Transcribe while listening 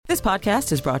This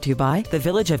podcast is brought to you by the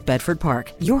Village of Bedford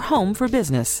Park, your home for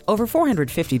business. Over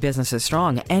 450 businesses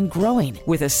strong and growing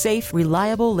with a safe,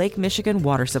 reliable Lake Michigan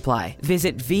water supply.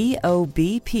 Visit VOBPBiz.com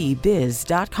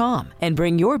and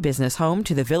bring your business home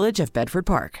to the Village of Bedford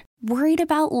Park. Worried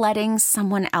about letting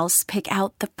someone else pick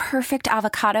out the perfect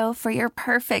avocado for your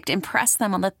perfect impress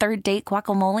them on the third date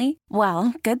guacamole?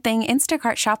 Well, good thing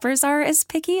Instacart shoppers are as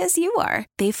picky as you are.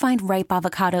 They find ripe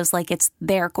avocados like it's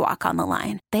their guac on the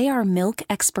line. They are milk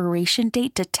expiration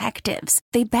date detectives.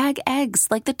 They bag eggs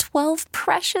like the 12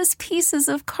 precious pieces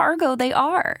of cargo they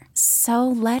are. So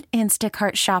let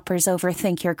Instacart shoppers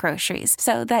overthink your groceries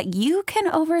so that you can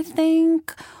overthink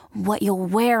what you'll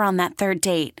wear on that third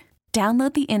date.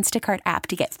 Download the Instacart app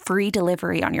to get free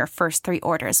delivery on your first 3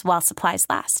 orders while supplies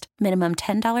last. Minimum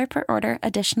 $10 per order.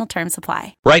 Additional terms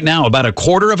apply. Right now, about a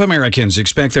quarter of Americans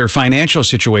expect their financial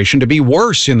situation to be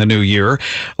worse in the new year.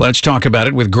 Let's talk about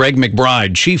it with Greg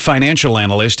McBride, Chief Financial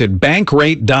Analyst at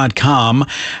Bankrate.com.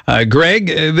 Greg,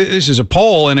 this is a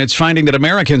poll, and it's finding that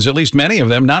Americans, at least many of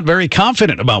them, not very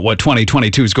confident about what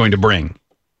 2022 is going to bring.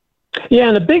 Yeah,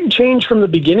 and a big change from the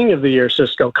beginning of the year,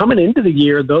 Cisco. Coming into the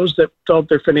year, those that felt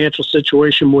their financial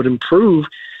situation would improve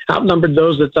outnumbered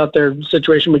those that thought their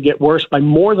situation would get worse by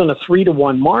more than a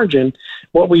 3-to-1 margin.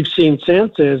 What we've seen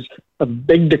since is a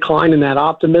big decline in that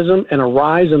optimism and a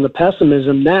rise in the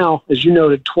pessimism. Now, as you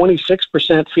noted,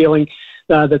 26% feeling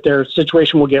that their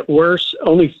situation will get worse,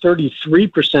 only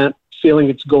 33% feeling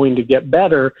it's going to get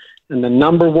better. And the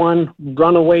number one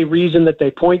runaway reason that they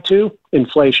point to,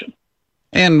 inflation.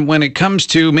 And when it comes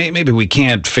to, maybe we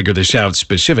can't figure this out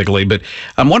specifically, but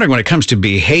I'm wondering when it comes to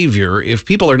behavior, if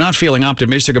people are not feeling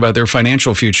optimistic about their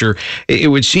financial future, it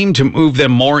would seem to move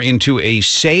them more into a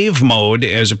save mode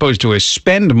as opposed to a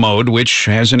spend mode, which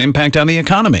has an impact on the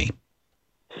economy.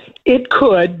 It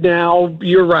could. Now,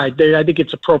 you're right. I think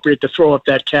it's appropriate to throw up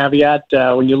that caveat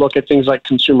when you look at things like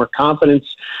consumer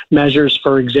confidence measures,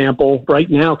 for example. Right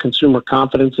now, consumer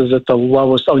confidence is at the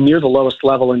lowest, near the lowest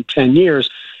level in 10 years.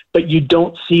 But you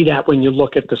don't see that when you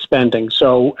look at the spending.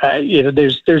 So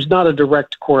there's not a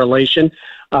direct correlation.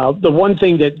 The one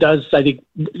thing that does, I think,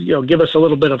 give us a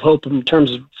little bit of hope in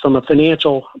terms of from a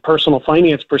personal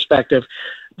finance perspective,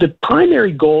 the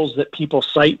primary goals that people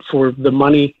cite for the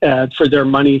money, for their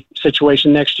money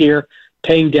situation next year,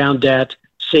 paying down debt,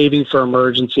 saving for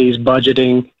emergencies,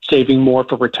 budgeting, saving more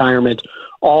for retirement,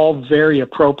 all very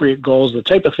appropriate goals, the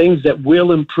type of things that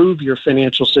will improve your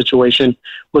financial situation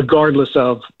regardless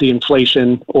of the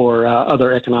inflation or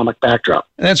other economic backdrop.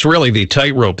 That's really the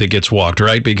tightrope that gets walked,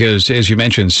 right? Because as you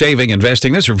mentioned, saving,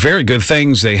 investing, those are very good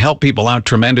things. They help people out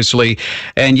tremendously.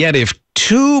 And yet if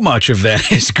too much of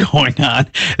that is going on,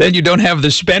 then you don't have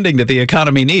the spending that the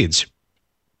economy needs.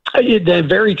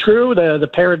 Very true. The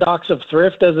paradox of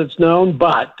thrift, as it's known,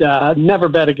 but never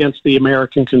bet against the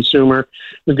American consumer.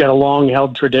 We've got a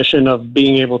long-held tradition of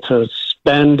being able to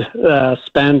spend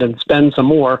some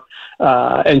more.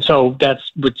 And so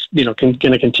that's what's going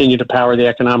to continue to power the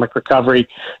economic recovery.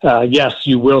 Yes,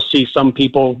 you will see some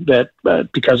people that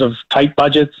because of tight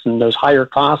budgets and those higher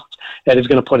costs, that is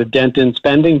going to put a dent in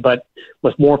spending. But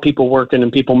with more people working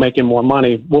and people making more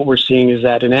money, what we're seeing is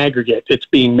that in aggregate, it's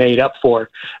being made up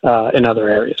for in other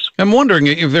areas. I'm wondering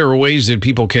if there are ways that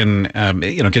people can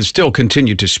still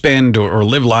continue to spend or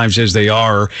live lives as they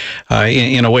are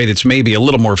in a way that's maybe a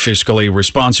little more fiscally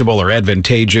responsible or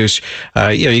advantageous.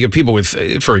 You get people with,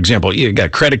 for example, you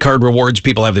got credit card rewards.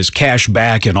 People have this cash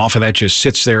back, and off of that just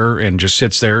sits there and just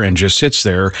sits there and just sits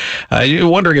there. You're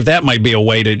wondering if that might be a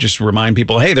way to just remind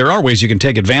people, hey, there are ways you can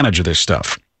take advantage of this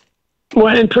stuff. Well,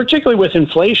 and particularly with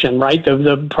inflation, right?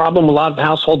 The problem a lot of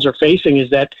households are facing is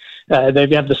that they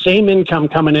have the same income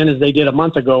coming in as they did a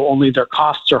month ago, only their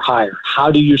costs are higher.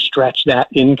 How do you stretch that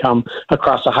income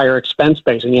across a higher expense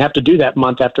base? And you have to do that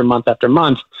month after month after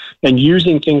month. And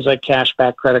using things like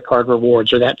cashback credit card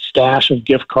rewards or that stash of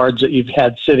gift cards that you've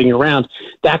had sitting around,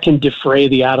 that can defray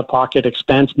the out-of-pocket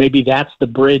expense. Maybe that's the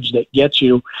bridge that gets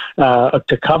you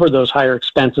to cover those higher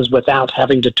expenses without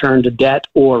having to turn to debt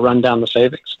or run down the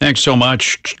savings. Thanks so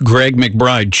much, Greg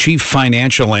McBride, Chief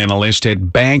Financial Analyst at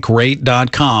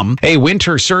Bankrate.com. A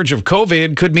winter surge of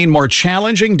COVID could mean more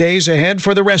challenging days ahead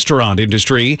for the restaurant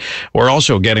industry. We're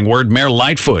also getting word Mayor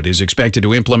Lightfoot is expected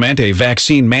to implement a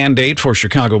vaccine mandate for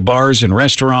Chicago bars and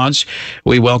restaurants.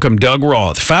 We welcome Doug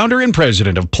Roth, founder and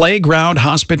president of Playground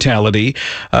Hospitality.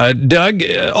 Doug,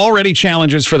 already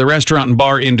challenges for the restaurant and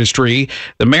bar industry.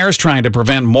 The mayor's trying to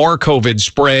prevent more COVID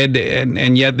spread,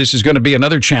 and yet this is going to be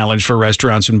another challenge for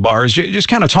restaurants and bars. Just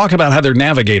kind of talk about how they're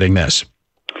navigating this.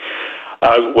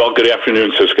 Well, good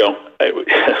afternoon, Cisco.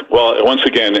 Well, once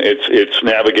again, it's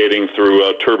navigating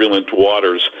through turbulent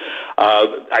waters.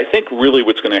 I think really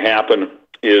what's going to happen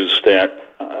is that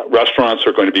restaurants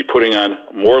are going to be putting on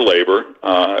more labor,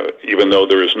 even though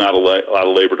there is not a lot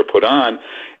of labor to put on,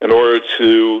 in order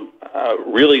to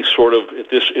really sort of, at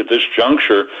this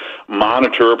juncture,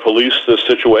 monitor or police the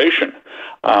situation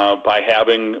by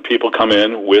having people come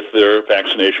in with their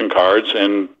vaccination cards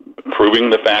and proving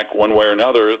the fact one way or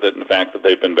another that in fact that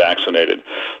they've been vaccinated.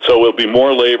 So it will be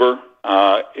more labor.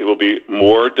 It will be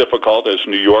more difficult, as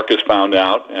New York has found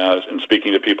out. And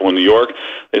speaking to people in New York,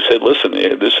 they said, listen,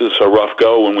 this is a rough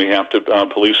go when we have to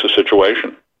police the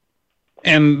situation.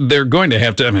 And they're going to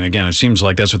have to, I mean, again, it seems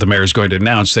like that's what the mayor is going to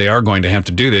announce. They are going to have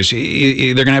to do this.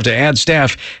 They're going to have to add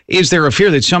staff. Is there a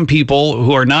fear that some people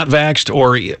who are not vaxxed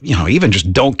or, even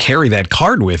just don't carry that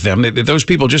card with them, that those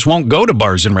people just won't go to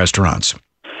bars and restaurants?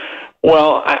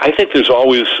 Well, I think there's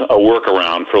always a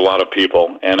workaround for a lot of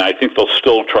people, and I think they'll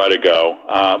still try to go.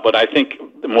 But I think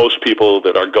most people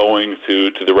that are going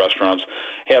to the restaurants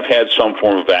have had some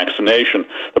form of vaccination.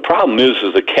 The problem is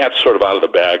the cat's sort of out of the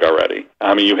bag already.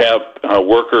 I mean, you have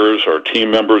workers or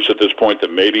team members at this point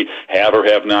that maybe have or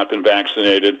have not been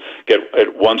vaccinated, get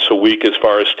it once a week as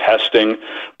far as testing.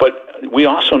 But we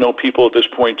also know people at this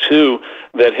point, too,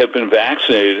 that have been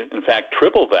vaccinated, in fact,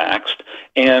 triple vaxxed,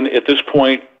 and at this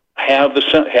point, have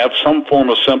some form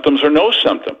of symptoms or no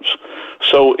symptoms.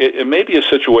 So it may be a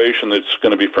situation that's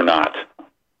going to be for naught.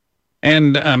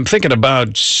 And I'm thinking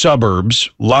about suburbs,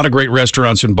 a lot of great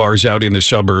restaurants and bars out in the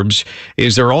suburbs.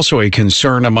 Is there also a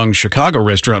concern among Chicago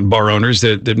restaurant and bar owners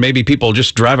that maybe people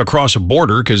just drive across a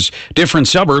border because different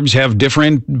suburbs have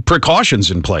different precautions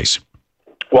in place?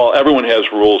 Well, everyone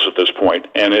has rules at this point,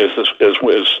 and as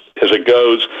it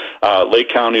goes, Lake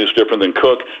County is different than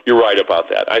Cook. You're right about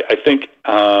that. I think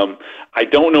I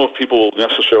don't know if people will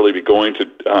necessarily be going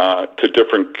to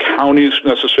different counties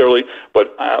necessarily,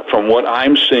 but from what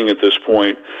I'm seeing at this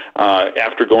point,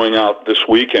 after going out this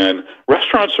weekend,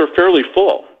 restaurants are fairly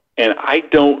full, and I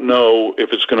don't know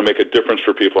if it's going to make a difference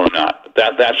for people or not.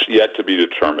 That's yet to be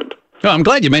determined. Well, I'm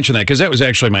glad you mentioned that because that was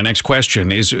actually my next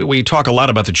question. Is we talk a lot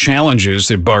about the challenges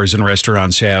that bars and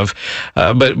restaurants have,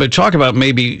 but talk about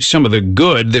maybe some of the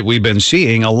good that we've been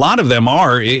seeing. A lot of them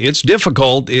are. It's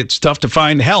difficult. It's tough to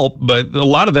find help, but a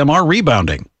lot of them are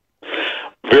rebounding.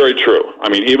 Very true. I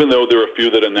mean, even though there were a few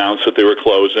that announced that they were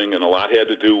closing, and a lot had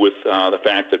to do with the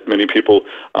fact that many people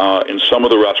in some of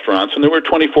the restaurants, and there were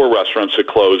 24 restaurants that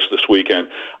closed this weekend,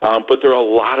 but there are a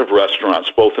lot of restaurants,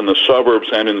 both in the suburbs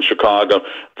and in Chicago,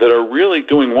 that are really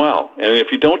doing well. And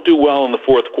if you don't do well in the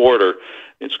fourth quarter,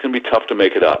 it's going to be tough to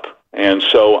make it up. And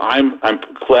so I'm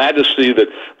glad to see that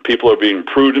people are being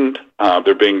prudent.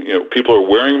 They're being, people are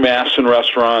wearing masks in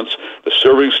restaurants. The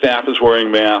serving staff is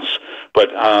wearing masks, but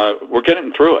we're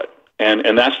getting through it.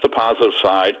 And that's the positive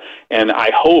side. And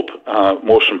I hope,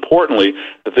 most importantly,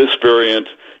 that this variant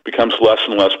becomes less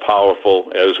and less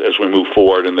powerful as we move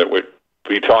forward, and that we'll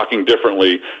be talking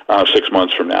differently 6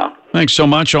 months from now. Thanks so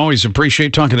much. Always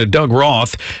appreciate talking to Doug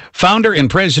Roth, founder and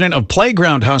president of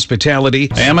Playground Hospitality.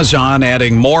 Amazon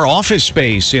adding more office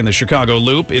space in the Chicago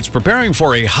Loop. It's preparing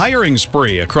for a hiring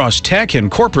spree across tech and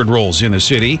corporate roles in the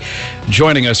city.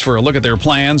 Joining us for a look at their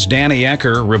plans, Danny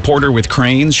Ecker, reporter with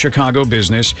Crain's Chicago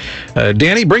Business.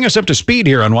 Danny, bring us up to speed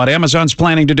here on what Amazon's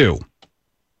planning to do.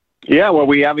 Yeah, well,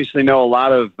 we obviously know a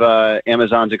lot of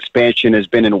Amazon's expansion has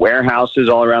been in warehouses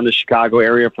all around the Chicago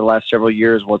area for the last several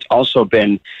years. Well, it's also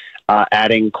been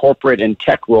adding corporate and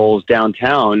tech roles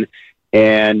downtown,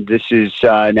 and this is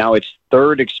now its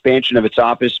third expansion of its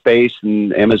office space,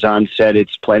 and Amazon said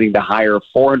it's planning to hire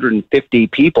 450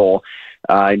 people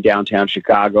in downtown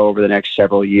Chicago over the next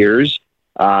several years.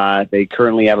 They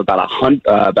currently have about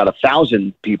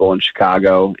 1,000 people in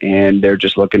Chicago, and they're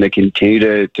just looking to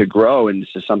continue to grow. And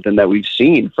this is something that we've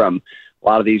seen from a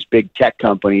lot of these big tech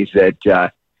companies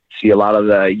that see a lot of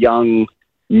the young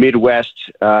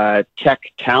Midwest tech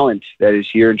talent that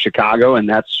is here in Chicago, and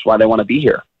that's why they want to be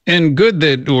here. And good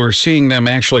that we're seeing them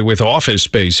actually with office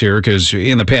space here, because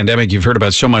in the pandemic, you've heard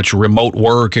about so much remote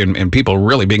work and people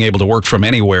really being able to work from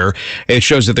anywhere. It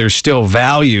shows that there's still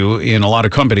value in a lot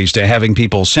of companies to having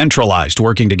people centralized,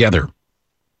 working together.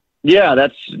 Yeah,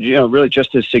 that's really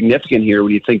just as significant here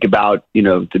when you think about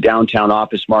the downtown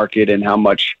office market and how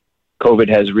much COVID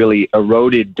has really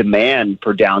eroded demand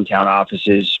for downtown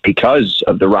offices because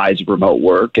of the rise of remote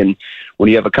work. And when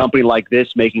you have a company like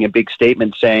this making a big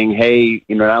statement saying, hey,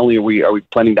 not only are we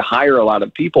planning to hire a lot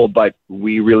of people, but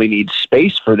we really need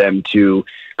space for them to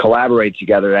collaborate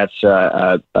together, that's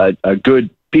a good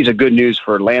piece of good news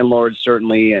for landlords,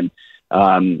 certainly. And,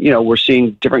 we're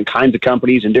seeing different kinds of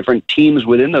companies and different teams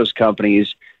within those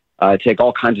companies take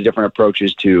all kinds of different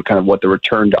approaches to kind of what the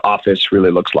return to office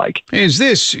really looks like. Is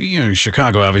this,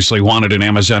 Chicago obviously wanted an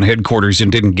Amazon headquarters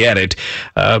and didn't get it,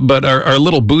 but are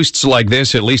little boosts like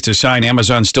this at least a sign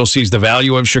Amazon still sees the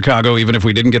value of Chicago even if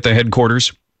we didn't get the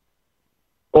headquarters?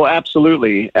 Well,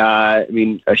 absolutely. A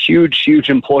huge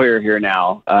employer here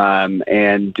now. A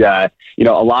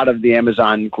lot of the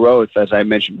Amazon growth, as I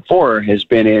mentioned before, has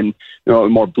been in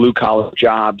more blue-collar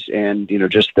jobs and,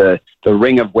 just the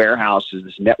ring of warehouses,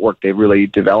 this network they've really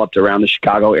developed around the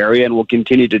Chicago area and will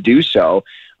continue to do so.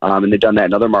 And they've done that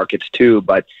in other markets too.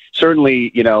 But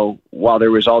certainly, while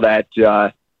there was all that,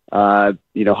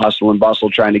 hustle and bustle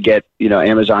trying to get,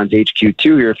 Amazon's HQ2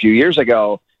 here a few years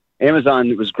ago,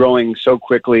 Amazon was growing so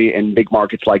quickly in big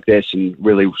markets like this and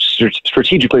really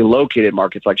strategically located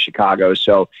markets like Chicago.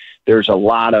 So there's a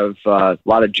lot of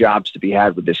jobs to be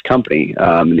had with this company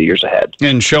in the years ahead.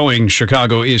 And showing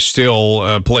Chicago is still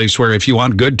a place where if you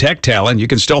want good tech talent, you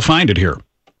can still find it here.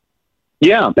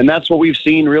 Yeah, and that's what we've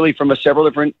seen really from several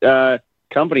different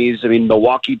companies.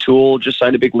 Milwaukee Tool just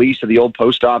signed a big lease of the old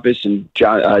post office, and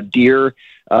Deere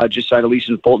just signed a lease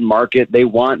in Fulton Market. They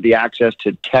want the access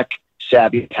to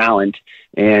tech-savvy talent,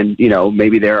 and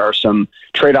maybe there are some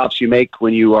trade-offs you make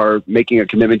when you are making a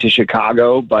commitment to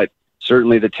Chicago, but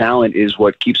certainly the talent is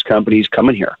what keeps companies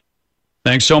coming here.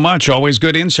 Thanks so much. Always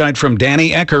good insight from Danny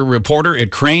Ecker, reporter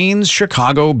at Crain's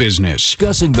Chicago Business.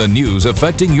 Discussing the news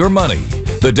affecting your money.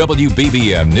 The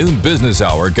WBBM Noon Business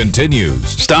Hour continues.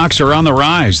 Stocks are on the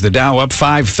rise. The Dow up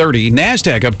 530,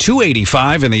 NASDAQ up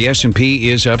 285, and the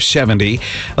S&P is up 70.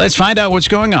 Let's find out what's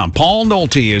going on. Paul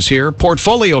Nolte is here,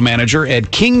 portfolio manager at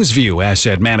Kingsview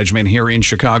Asset Management here in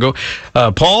Chicago.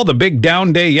 Paul, the big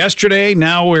down day yesterday.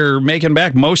 Now we're making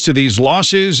back most of these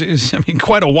losses.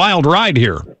 Quite a wild ride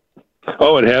here.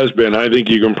 Oh, it has been. I think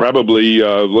you can probably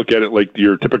look at it like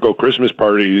your typical Christmas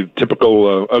party,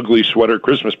 typical ugly sweater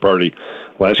Christmas party.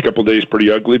 Last couple of days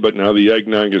pretty ugly, but now the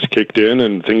eggnog has kicked in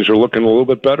and things are looking a little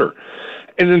bit better.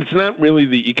 And it's not really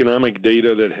the economic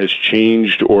data that has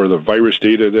changed or the virus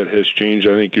data that has changed.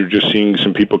 I think you're just seeing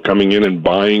some people coming in and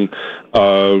buying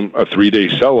a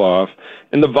 3-day sell-off.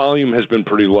 And the volume has been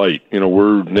pretty light.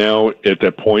 We're now at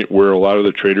that point where a lot of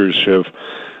the traders have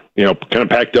kind of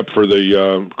packed up for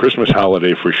the Christmas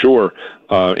holiday for sure.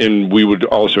 And we would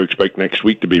also expect next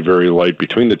week to be very light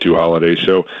between the two holidays.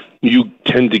 So you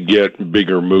tend to get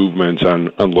bigger movements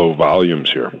on low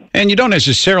volumes here. And you don't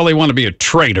necessarily want to be a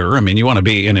trader. You want to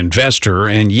be an investor.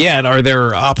 And yet, are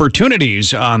there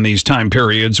opportunities on these time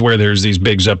periods where there's these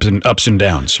big ups and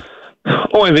downs?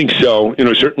 Oh, I think so.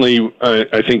 Certainly,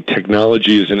 I think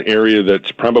technology is an area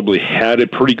that's probably had a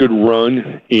pretty good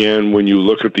run. And when you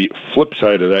look at the flip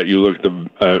side of that, you look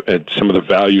at some of the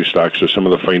value stocks, so some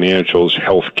of the financials,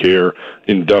 healthcare,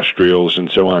 industrials,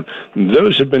 and so on.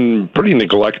 Those have been pretty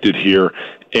neglected here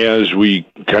as we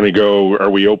kind of go, are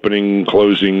we opening,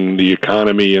 closing the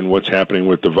economy and what's happening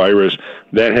with the virus?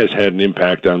 That has had an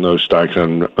impact on those stocks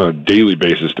on a daily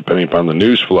basis, depending upon the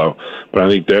news flow. But I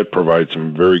think that provides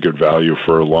some very good value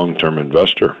for a long-term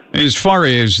investor. As far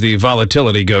as the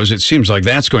volatility goes, it seems like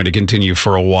that's going to continue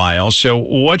for a while. So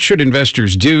what should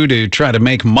investors do to try to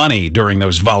make money during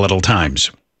those volatile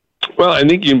times? Well, I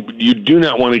think you do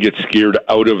not want to get scared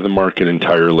out of the market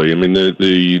entirely.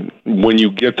 When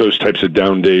you get those types of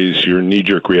down days, your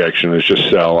knee-jerk reaction is just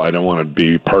sell. I don't want to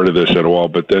be part of this at all.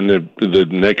 But then the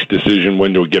next decision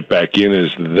when to get back in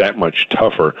is that much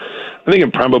tougher. I think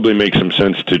it probably makes some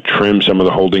sense to trim some of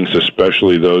the holdings,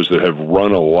 especially those that have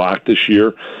run a lot this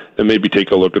year, and maybe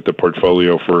take a look at the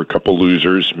portfolio for a couple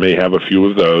losers, may have a few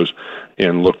of those,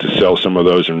 and look to sell some of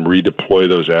those and redeploy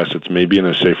those assets maybe in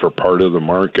a safer part of the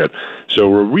market.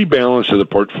 So a rebalance of the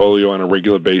portfolio on a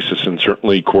regular basis, and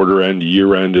certainly quarter end,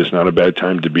 year end is not a bad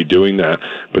time to be doing that.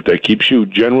 But that keeps you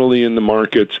generally in the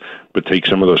markets, but take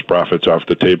some of those profits off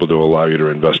the table to allow you to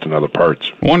invest in other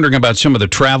parts. Wondering about some of the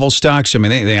travel stocks.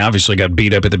 They obviously got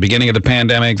beat up at the beginning of the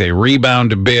pandemic. They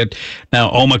rebound a bit.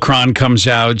 Now Omicron comes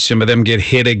out. Some of them get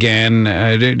hit again.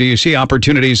 Do you see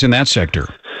opportunities in that sector?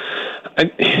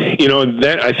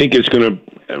 That I think is going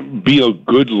to be a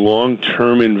good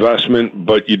long-term investment,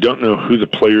 but you don't know who the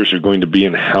players are going to be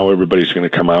and how everybody's going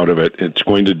to come out of it. It's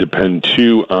going to depend,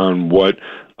 too, on what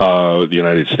the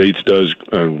United States does,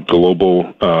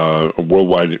 global,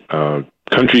 worldwide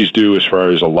countries do as far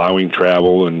as allowing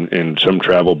travel and some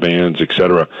travel bans, et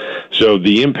cetera. So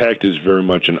the impact is very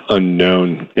much an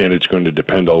unknown, and it's going to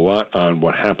depend a lot on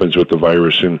what happens with the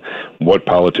virus and what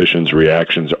politicians'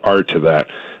 reactions are to that.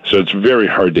 So it's very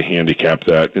hard to handicap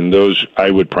that. And those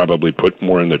I would probably put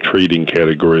more in the trading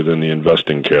category than the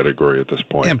investing category at this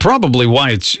point. And probably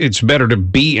why it's better to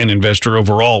be an investor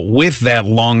overall with that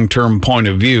long-term point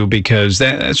of view, because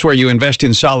that's where you invest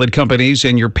in solid companies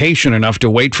and you're patient enough to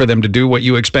wait for them to do what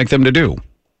you expect them to do.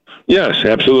 Yes,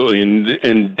 absolutely.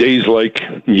 And days like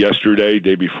yesterday,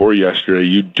 day before yesterday,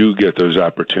 you do get those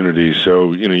opportunities.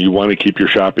 So, you want to keep your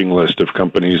shopping list of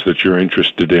companies that you're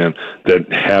interested in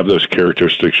that have those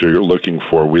characteristics you're looking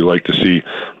for. We like to see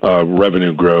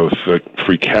revenue growth,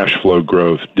 free cash flow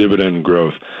growth, dividend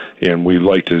growth, and we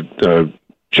like to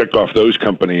check off those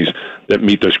companies that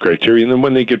meet those criteria. And then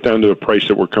when they get down to a price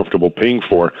that we're comfortable paying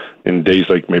for, in days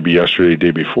like maybe yesterday,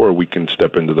 day before, we can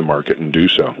step into the market and do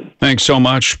so. Thanks so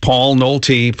much, Paul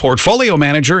Nolte, Portfolio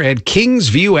Manager at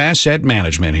Kingsview Asset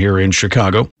Management here in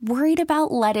Chicago. Worried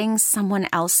about letting someone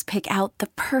else pick out the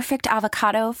perfect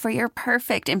avocado for your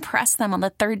perfect impress them on the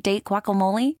third date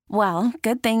guacamole? Well,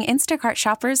 good thing Instacart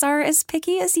shoppers are as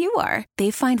picky as you are. They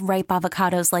find ripe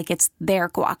avocados like it's their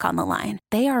guac on the line.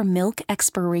 They are milk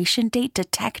expiration date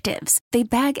detectives. They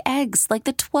bag eggs like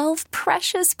the 12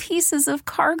 precious pieces of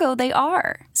cargo they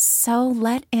are. So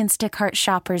let Instacart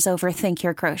shoppers overthink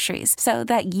your groceries so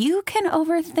that you can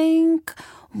overthink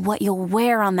what you'll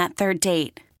wear on that third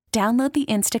date. Download the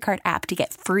Instacart app to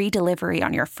get free delivery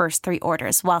on your first 3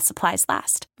 orders while supplies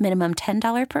last. Minimum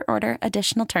 $10 per order.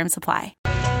 Additional terms apply.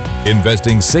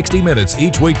 Investing 60 minutes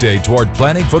each weekday toward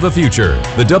planning for the future.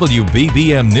 The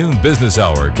WBBM Noon Business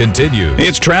Hour continues.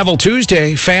 It's Travel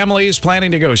Tuesday. Families planning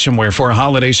to go somewhere for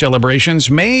holiday celebrations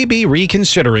may be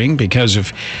reconsidering because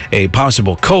of a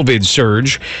possible COVID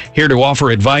surge. Here to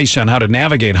offer advice on how to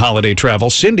navigate holiday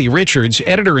travel, Cindy Richards,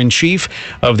 editor-in-chief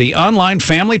of the online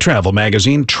family travel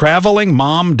magazine,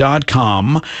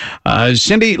 TravelingMom.com.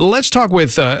 Cindy, let's talk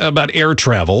about air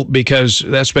travel, because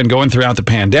that's been going throughout the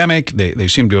pandemic. They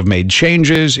seem to have made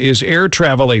changes. Is air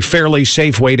travel a fairly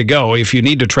safe way to go if you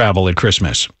need to travel at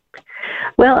Christmas?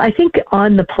 Well, I think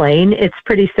on the plane, it's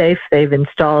pretty safe. They've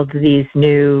installed these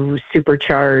new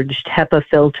supercharged HEPA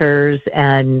filters,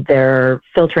 and they're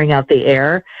filtering out the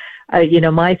air.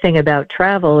 My thing about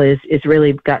travel is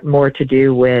really got more to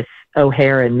do with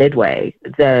O'Hare and Midway.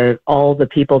 All the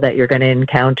people that you're going to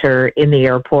encounter in the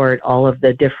airport, all of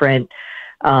the different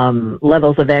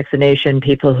levels of vaccination,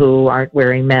 people who aren't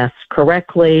wearing masks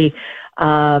correctly.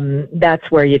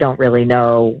 That's where you don't really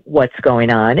know what's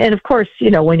going on. And of course,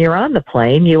 when you're on the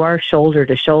plane, you are shoulder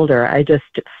to shoulder. I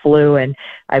just flew, and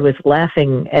I was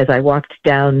laughing as I walked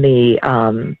down the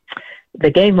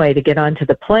gangway to get onto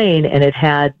the plane, and it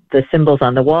had the symbols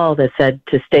on the wall that said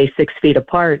to stay 6 feet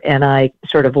apart. And I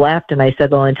sort of laughed and I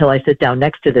said, well, until I sit down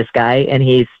next to this guy, and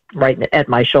he's right at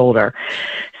my shoulder.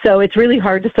 So it's really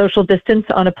hard to social distance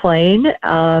on a plane.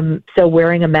 So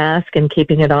wearing a mask and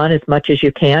keeping it on as much as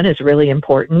you can is really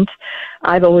important.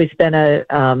 I've always been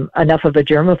enough of a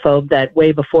germaphobe that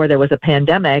way before there was a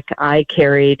pandemic, I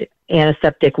carried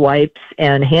antiseptic wipes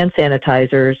and hand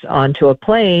sanitizers onto a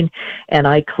plane, and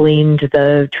I cleaned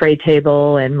the tray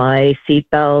table and my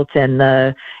seatbelt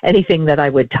and anything that I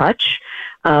would touch.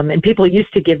 And people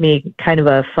used to give me kind of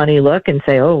a funny look and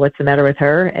say, oh, what's the matter with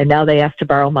her? And now they ask to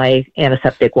borrow my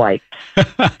antiseptic wipes.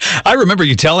 I remember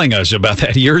you telling us about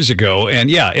that years ago.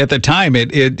 And yeah, at the time,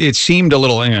 it seemed a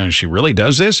little, she really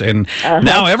does this? And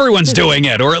now everyone's doing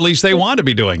it, or at least they want to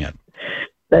be doing it.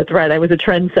 That's right. I was a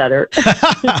trendsetter.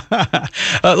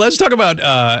 Let's talk about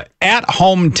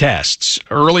at-home tests.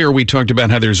 Earlier, we talked about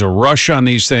how there's a rush on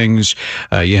these things.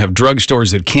 You have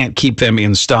drugstores that can't keep them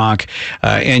in stock.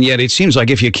 And yet it seems like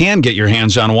if you can get your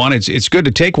hands on one, it's good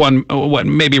to take one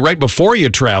maybe right before you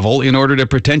travel in order to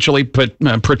potentially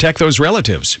protect those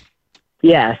relatives.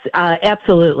 Yes,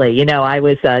 absolutely. I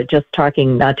was just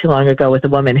talking not too long ago with a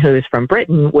woman who's from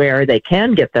Britain, where they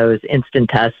can get those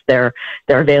instant tests. They're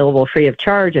available free of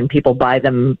charge, and people buy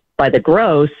them by the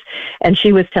gross. And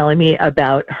she was telling me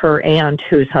about her aunt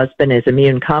whose husband is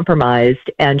immune compromised,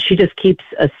 and she just keeps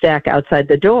a stack outside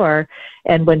the door.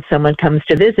 And when someone comes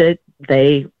to visit,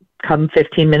 they come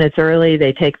 15 minutes early,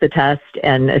 they take the test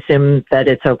and assume that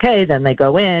it's okay, then they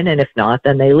go in, and if not,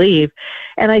 then they leave.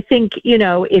 And I think,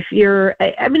 if you're,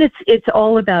 it's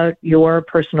all about your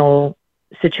personal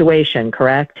situation,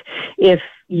 correct? If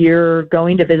you're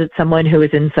going to visit someone who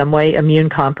is in some way immune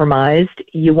compromised,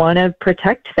 you want to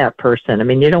protect that person. I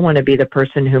mean, you don't want to be the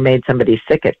person who made somebody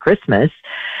sick at Christmas.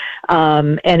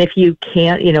 And if you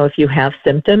can't, if you have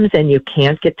symptoms and you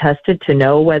can't get tested to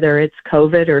know whether it's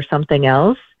COVID or something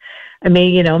else, I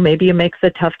mean, maybe you make the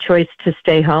tough choice to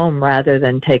stay home rather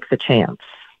than take the chance.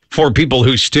 For people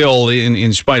who still,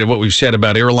 in spite of what we've said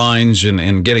about airlines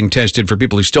and getting tested, for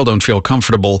people who still don't feel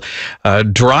comfortable,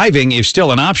 driving is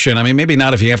still an option. I mean, maybe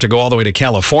not if you have to go all the way to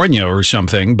California or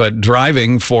something, but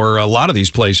driving for a lot of these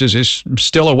places is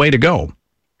still a way to go.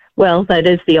 Well, that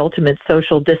is the ultimate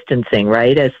social distancing,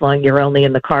 right? As long as you're only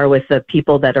in the car with the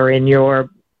people that are in your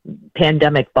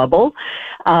pandemic bubble.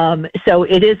 So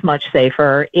it is much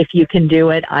safer. If you can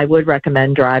do it, I would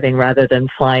recommend driving rather than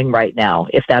flying right now,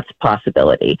 if that's a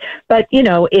possibility. But,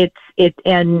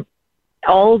 and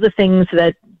all the things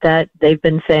that they've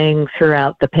been saying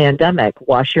throughout the pandemic,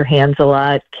 wash your hands a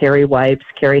lot, carry wipes,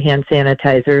 carry hand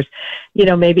sanitizers.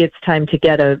 Maybe it's time to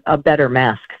get a better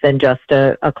mask than just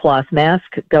a cloth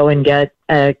mask. Go and get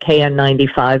a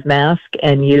KN95 mask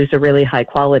and use a really high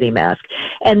quality mask.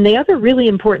 And the other really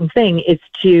important thing is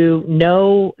to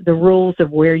know the rules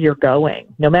of where you're going,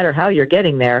 no matter how you're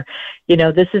getting there.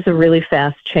 This is a really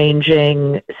fast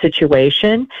changing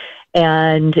situation.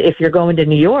 And if you're going to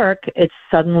New York, it's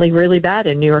suddenly really bad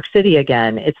in New York City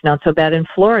again. It's not so bad in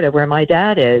Florida, where my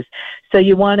dad is. So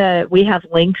we have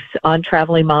links on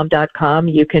travelingmom.com.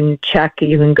 You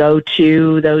can go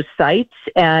to those sites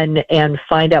and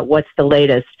find out what's the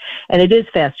latest. And it is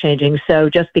fast changing. So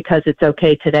just because it's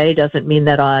okay today doesn't mean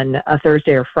that on a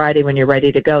Thursday or Friday when you're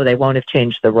ready to go, they won't have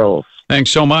changed the rules. Thanks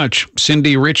so much.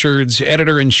 Cindy Richards,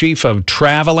 editor-in-chief of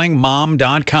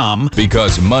travelingmom.com.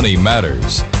 Because money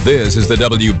matters. This is the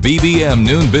WBBM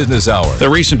Noon Business Hour. The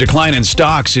recent decline in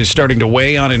stocks is starting to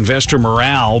weigh on investor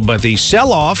morale, but the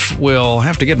sell-off will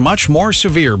have to get much more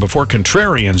severe before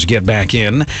contrarians get back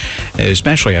in,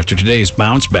 especially after today's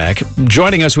bounce back.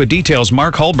 Joining us with details,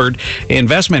 Mark Hulbert,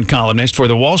 investment columnist for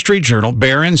the Wall Street Journal,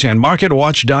 Barron's, and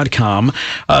MarketWatch.com.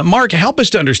 Mark, help us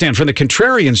to understand from the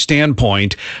contrarian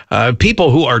standpoint,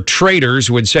 people who are traders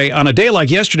would say on a day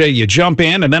like yesterday, you jump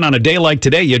in, and then on a day like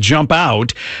today, you jump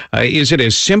out. Is it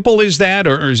as simple as that,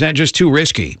 or is that just too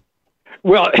risky?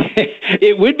 Well,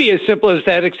 it would be as simple as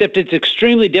that, except it's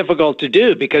extremely difficult to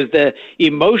do because the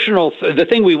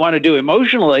thing we want to do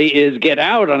emotionally is get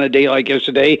out on a day like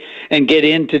yesterday and get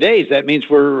in today's. That means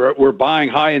we're buying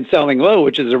high and selling low,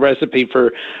 which is a recipe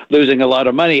for losing a lot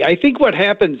of money. I think what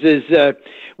happens is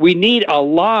we need a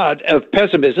lot of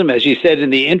pessimism, as you said in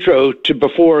the intro,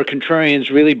 before contrarians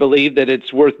really believe that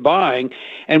it's worth buying.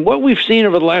 And what we've seen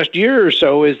over the last year or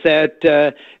so is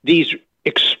that these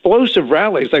explosive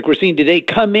rallies like we're seeing today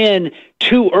come in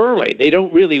too early. They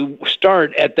don't really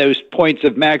start at those points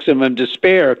of maximum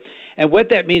despair. And what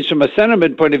that means from a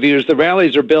sentiment point of view is the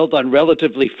rallies are built on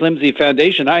relatively flimsy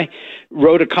foundation. I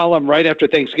wrote a column right after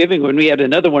Thanksgiving when we had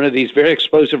another one of these very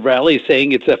explosive rallies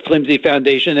saying it's a flimsy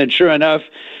foundation. And sure enough,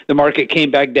 the market came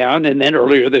back down. And then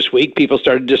earlier this week, people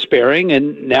started despairing.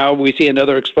 And now we see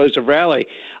another explosive rally.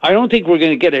 I don't think we're going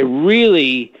to get a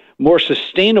really more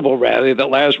sustainable rally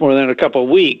that lasts more than a couple of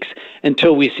weeks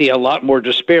until we see a lot more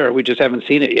despair. We just haven't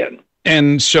seen it yet.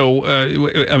 And so,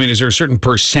 is there a certain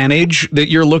percentage that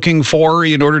you're looking for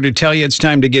in order to tell you it's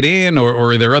time to get in, or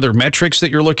are there other metrics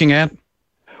that you're looking at?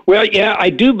 Well, yeah,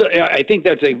 I do. I think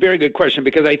that's a very good question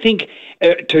because I think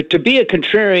to be a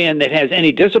contrarian that has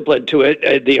any discipline to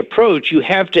it, the approach, you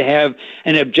have to have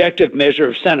an objective measure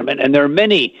of sentiment. And there are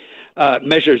many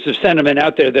measures of sentiment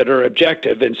out there that are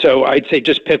objective. And so I'd say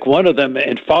just pick one of them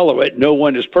and follow it. No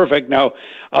one is perfect. Now,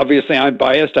 obviously, I'm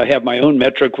biased. I have my own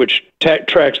metric, which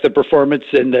tracks the performance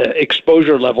and the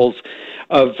exposure levels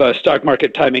of stock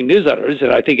market timing newsletters,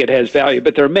 and I think it has value,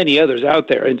 but there are many others out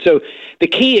there. And so the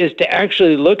key is to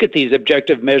actually look at these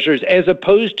objective measures as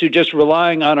opposed to just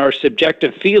relying on our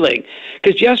subjective feeling.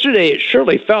 Because yesterday it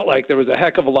surely felt like there was a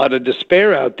heck of a lot of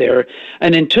despair out there,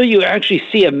 and until you actually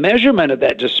see a measurement of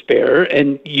that despair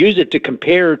and use it to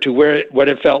compare to what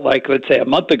it felt like, let's say, a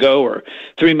month ago or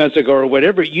 3 months ago or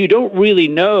whatever, you don't really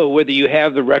know whether you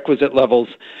have the requisite levels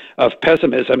of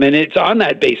pessimism. And it's on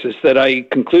that basis that I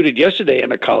concluded yesterday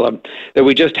in a column that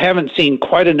we just haven't seen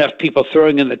quite enough people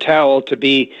throwing in the towel to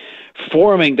be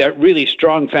forming that really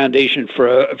strong foundation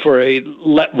for a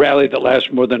rally that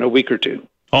lasts more than a week or two.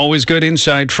 Always good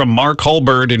insight from Mark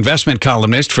Hulbert, investment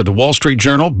columnist for the Wall Street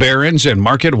Journal, Barron's, and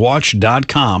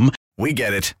MarketWatch.com. We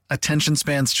get it. Attention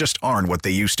spans just aren't what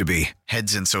they used to be.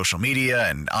 Heads in social media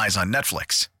and eyes on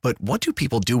Netflix. But what do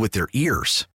people do with their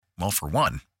ears? Well, for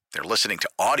one, they're listening to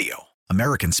audio.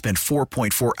 Americans spend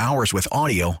 4.4 hours with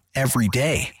audio every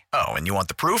day. Oh, and you want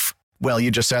the proof? Well,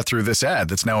 you just sat through this ad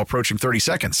that's now approaching 30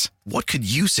 seconds. What could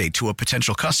you say to a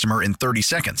potential customer in 30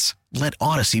 seconds? Let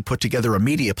Odyssey put together a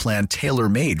media plan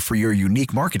tailor-made for your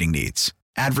unique marketing needs.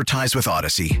 Advertise with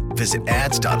Odyssey. Visit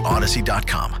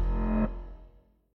ads.odyssey.com.